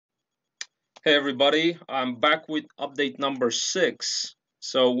Hey everybody, I'm back with update number 6.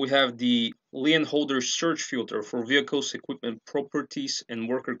 So we have the Lien Holders search filter for vehicles, equipment, properties, and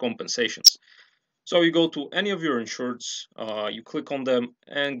worker compensations. So you go to any of your insureds, you click on them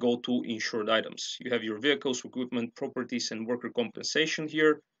and go to insured items. You have your vehicles, equipment, properties, and worker compensation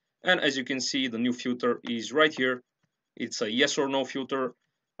here. And as you can see, the new filter is right here. It's a yes or no filter.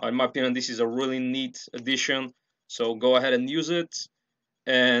 In my opinion, this is a really neat addition. So go ahead and use it.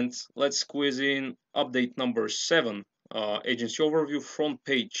 And let's squeeze in update number 7, agency overview front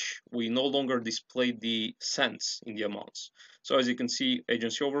page. We no longer display the cents in the amounts. So as you can see,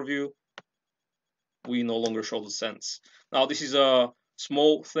 agency overview, we no longer show the cents. Now this is a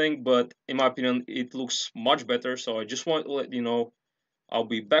small thing, but in my opinion, it looks much better. So I just want to let you know, I'll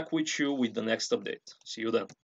be back with you with the next update. See you then.